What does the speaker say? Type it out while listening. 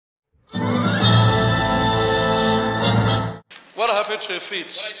happened to your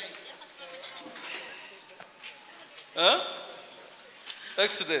feet? Huh?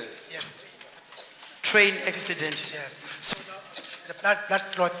 Accident? Yes. Train accident. Yes. So the blood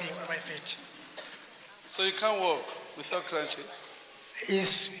clothing on my feet So you can't walk without crutches?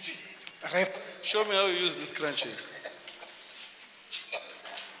 is Show me how you use these crutches.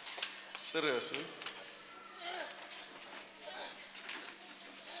 Seriously?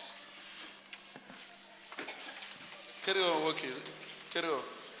 Carry on walking. Carry on.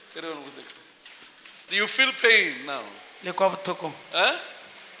 Carry on with the. Do you feel pain now? Huh?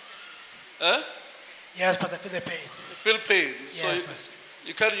 Huh? Yes, but I feel the pain. You feel pain. So Yes, you, Pastor.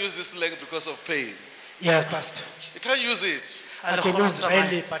 you can't use this leg because of pain. Yes, Pastor. You can't use it. I can use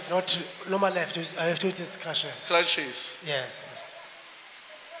really, but not normally. I have to use crutches. Crutches. Yes, Pastor.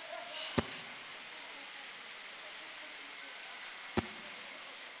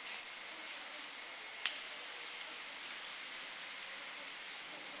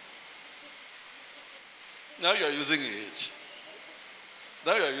 Now you are using it.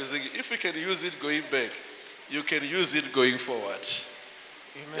 Now you are using it. If you can use it going back, you can use it going forward.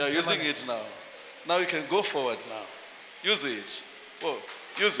 You are using it now. Now you can go forward now. Use it. Oh,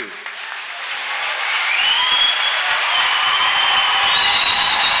 use it.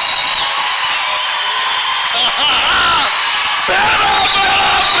 Stand up!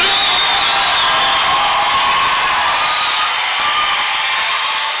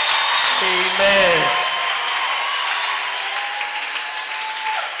 Amen.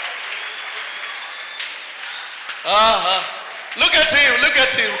 Look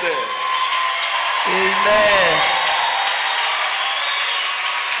at him there. Amen.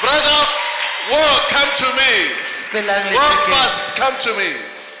 Brother, walk, come to me. Walk fast, come to me.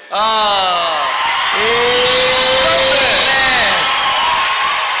 Amen.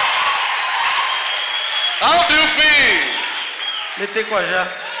 How do you feel?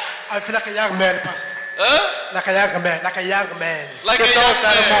 I feel like a young man, Pastor. Huh? Like a young man. Like a young man. Like a young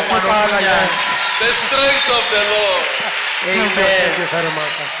man. Yes. The strength of the Lord. Thank you very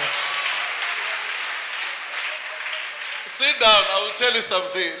much, Pastor. Sit down, I will tell you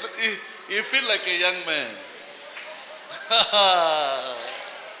something. You feel like a young man.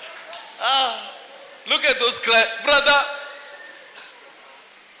 Look at those brother.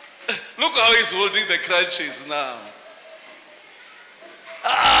 Look how he's holding the crutches now.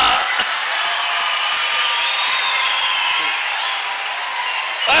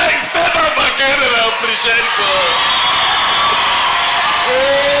 I stand up again and I appreciate God.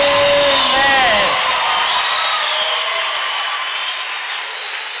 Amen.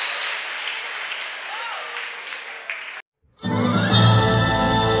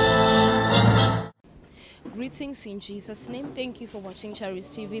 Greetings in Jesus' name. Thank you for watching Charis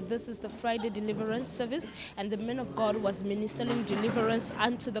TV. This is the Friday deliverance service, and the man of God was ministering deliverance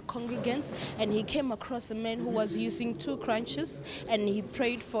unto the congregants, and he came across a man who was using 2 crutches, and he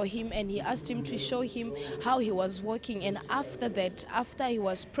prayed for him, and he asked him to show him how he was walking. And after that, after he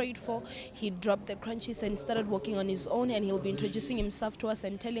was prayed for, he dropped the crutches and started walking on his own, and he'll be introducing himself to us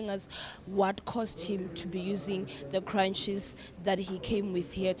and telling us what caused him to be using the crutches that he came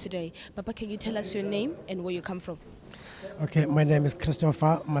with here today. Papa, can you tell us your name and where you come from? Okay, my name is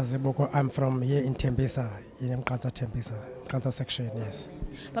Christopher Mazeboko. I'm from here in Tembisa, in Mkanza section, yes.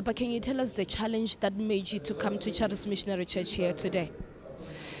 Papa, can you tell us the challenge that made you to come to Charis Missionary Church here today?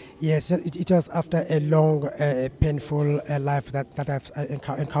 Yes, it was after a long, painful life that I've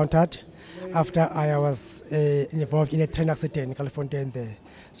encountered. After I was involved in a train accident in California there.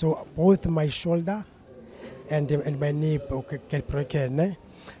 So both my shoulder and my knee get broken.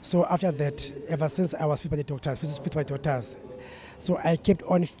 So after that, ever since I was with my doctors, so I kept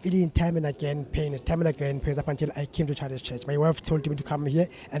on feeling time and again pain up until I came to Charis Church. My wife told me to come here,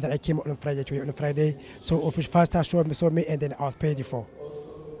 and then I came on Friday. So first I saw me, and then I was paid for.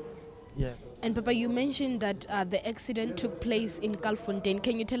 Yes. And Papa, you mentioned that the accident took place in Calfontaine.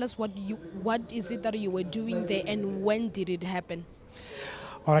 Can you tell us what is it that you were doing there, and when did it happen?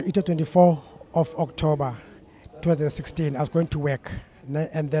 All right, it was 24th of October, 2016. I was going to work.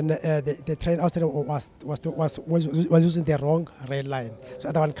 And then the train outside was using the wrong rail line. So the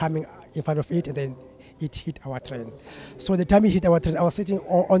other one coming in front of it, and then it hit our train. So the time it hit our train, I was sitting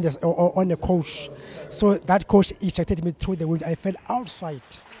on the coach. So that coach ejected me through the window. I fell outside.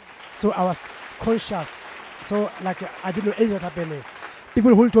 So I was conscious. So like I didn't know anything was happening.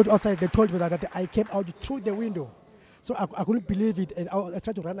 People who told outside, they told me that I came out through the window. So I couldn't believe it, and I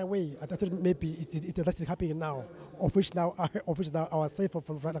tried to run away. I thought maybe that's happening now, of which now I was safe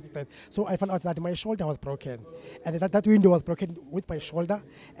from that accident. So I found out that my shoulder was broken, and that window was broken with my shoulder,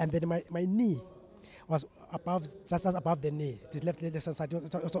 and then my knee was above, just above the knee. The left leg side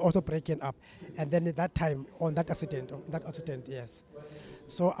was also breaking up. And then at that time, on that accident, yes.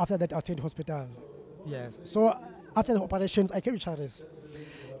 So after that, I was taken to hospital. Yes. So after the operations, I came to Charis.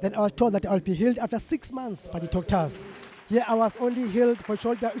 Then I was told that I'll be healed after 6 months by the doctors. Here I was only healed for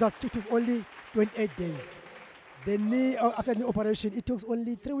shoulder. It took only 28 days. The knee, after the operation, it took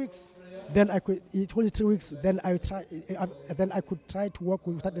only 3 weeks. Then it only 3 weeks. Then I could try to walk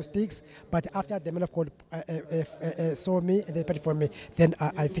without the sticks. But after the man of God saw me and they prayed for me, then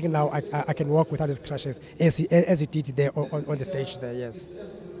I think now I can walk without his crutches, as he did there on the stage there. Yes.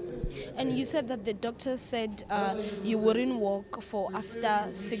 And you said that the doctor said you wouldn't walk for after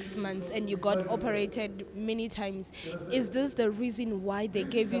 6 months and you got operated many times. Is this the reason why they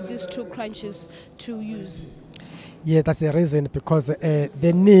gave you these 2 crunches to use? Yeah, that's the reason, because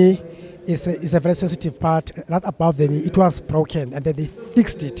the knee is a very sensitive part. Not above the knee, it was broken, and then they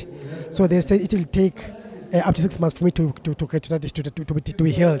fixed it. So they said it will take up to 6 months for me to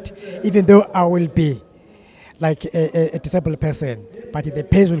be healed, even though I will be like a disabled person, but the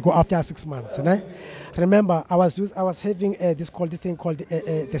pain will go after 6 months. You know? Remember, I was having this thing called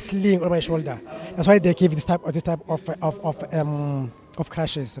the sling on my shoulder. That's why they give this type of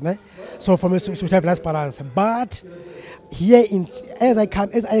crashes. You know? So for me to have less balance. But here, as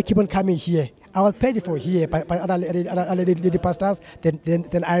I keep on coming here, I was paid for here by other lady pastors.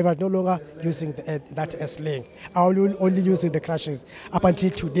 Then I was no longer using that sling. I was only using the crashes up until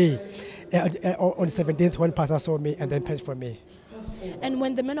today. On the 17th, when pastor saw me and then prayed for me. And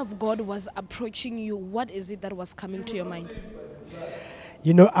when the man of God was approaching you, what is it that was coming to your mind?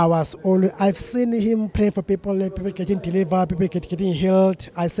 You know, I've seen him praying for people getting delivered, people getting healed.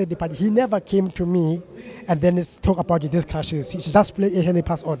 I said, but he never came to me and then talk about these crashes. He just played and he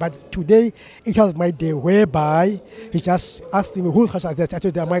passed on. But today, it was my day whereby he just asked me, who crashes? I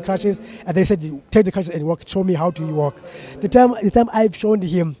told them, my crashes. And they said, take the crashes and walk. Show me how do you walk. The time I've shown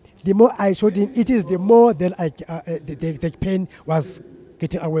him, the more I showed him, it is the more than the pain was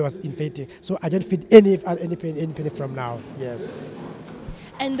getting away, was invading. So I don't feel any pain from now. Yes.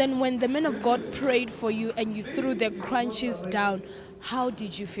 And then when the man of God prayed for you and you threw the crunches down, how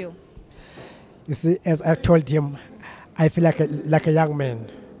did you feel? You see, as I told him, I feel like a young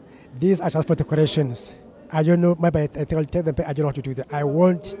man. These are just for decorations. I don't know, maybe I think I'll tell them, I don't know how to do that. I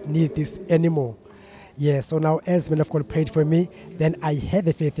won't need this anymore. Yes, so now as man of God prayed for me, then I have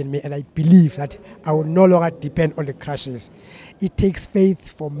a faith in me and I believe that I will no longer depend on the crashes. It takes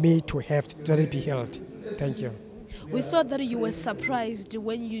faith for me to have to be healed. Thank you. We saw that you were surprised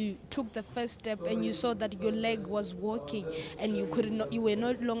when you took the first step and you saw that your leg was walking and you were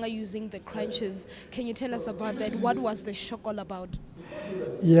no longer using the crunches. Can you tell us about that? What was the shock all about?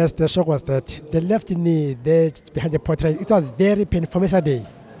 Yes, the shock was that the left knee there behind the portrait, it was very painful yesterday.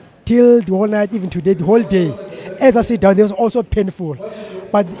 Till the whole night, even today, the whole day. As I sit down, it was also painful.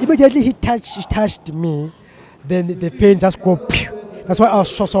 But immediately he touched me, then the pain just go pew. That's why I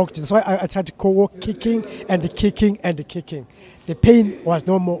was so shocked. That's why I tried to go kicking and kicking and kicking. The pain was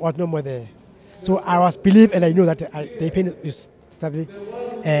no more there. So I was believed and I knew that the pain is starting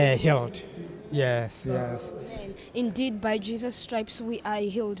healed. Yes. Indeed, by Jesus' stripes we are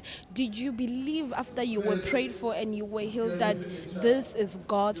healed. Did you believe after you were prayed for and you were healed that this is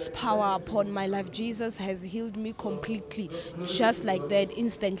God's power upon my life? Jesus has healed me completely, just like that,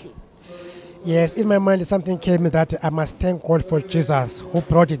 instantly. Yes, in my mind something came that I must thank God for Jesus who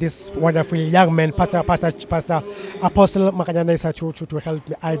brought this wonderful young man, Pastor Apostle Makanyanesa to help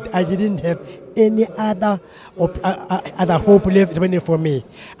me. I didn't have any other hope left remaining for me.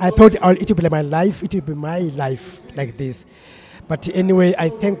 I thought it would be my life, like this. But anyway, I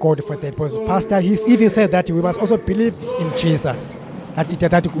thank God for that because Pastor, he's even said that we must also believe in Jesus, that we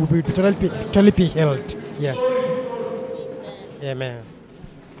will totally be healed. Yes. Amen.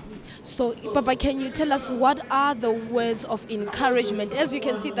 So, Papa, can you tell us what are the words of encouragement? As you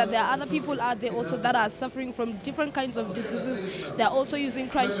can see that there are other people out there also that are suffering from different kinds of diseases. They are also using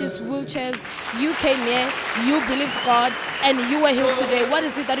crutches, wheelchairs. You came here, you believed God, and you were healed today. What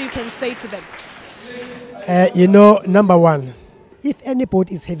is it that you can say to them? Number one, if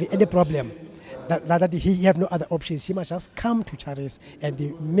anybody is having any problem, that he have no other options, he must just come to Charis and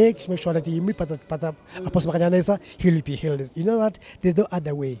make sure that he meet Pastor Apostle Makanyanesa, he will be healed. You know what? There's no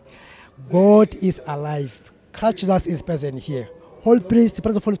other way. God is alive. Christ Jesus is present here. Holy Spirit, the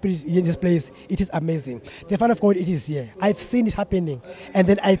presence of Holy Spirit is in this place. It is amazing. The Father of God, it is here. I've seen it happening. And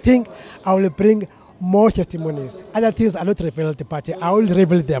then I think I will bring more testimonies. Other things are not revealed, but I will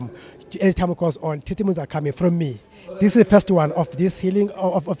reveal them as time goes on. Testimonies are coming from me. This is the first one of this healing,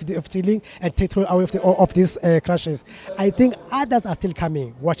 of healing and take away of these crashes. I think others are still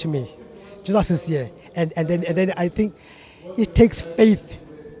coming. Watch me. Jesus is here. And then I think it takes faith.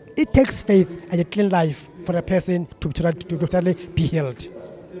 It takes faith and a clean life for a person to totally be healed.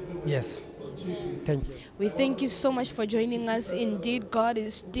 Yes. Thank you. We thank you so much for joining us. Indeed, God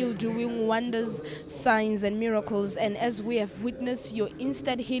is still doing wonders, signs, and miracles. And as we have witnessed your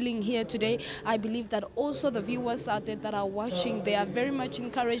instant healing here today, I believe that also the viewers out there that are watching, they are very much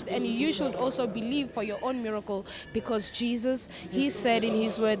encouraged. And you should also believe for your own miracle, because Jesus, he said in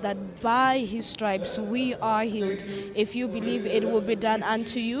his word that by his stripes we are healed. If you believe, it will be done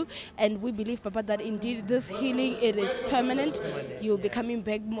unto you. And we believe, Papa, that indeed this healing, it is permanent. You'll be coming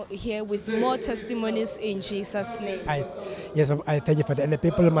back here with more testimonies in Jesus' name. Yes, I thank you for that. And the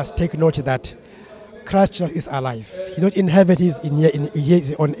people must take note that Christ Jesus is alive. He's not in heaven, he's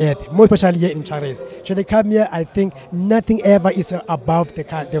here on earth, more especially here in Charis. When they come here, I think nothing ever is above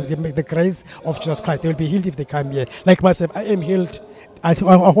the grace of Jesus Christ. They will be healed if they come here. Like myself, I am healed. I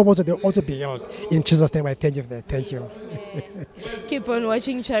hope also they'll also be healed. In Jesus' name, I thank you for that. Thank you. Keep on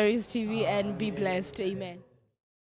watching Charis TV and be blessed. Amen.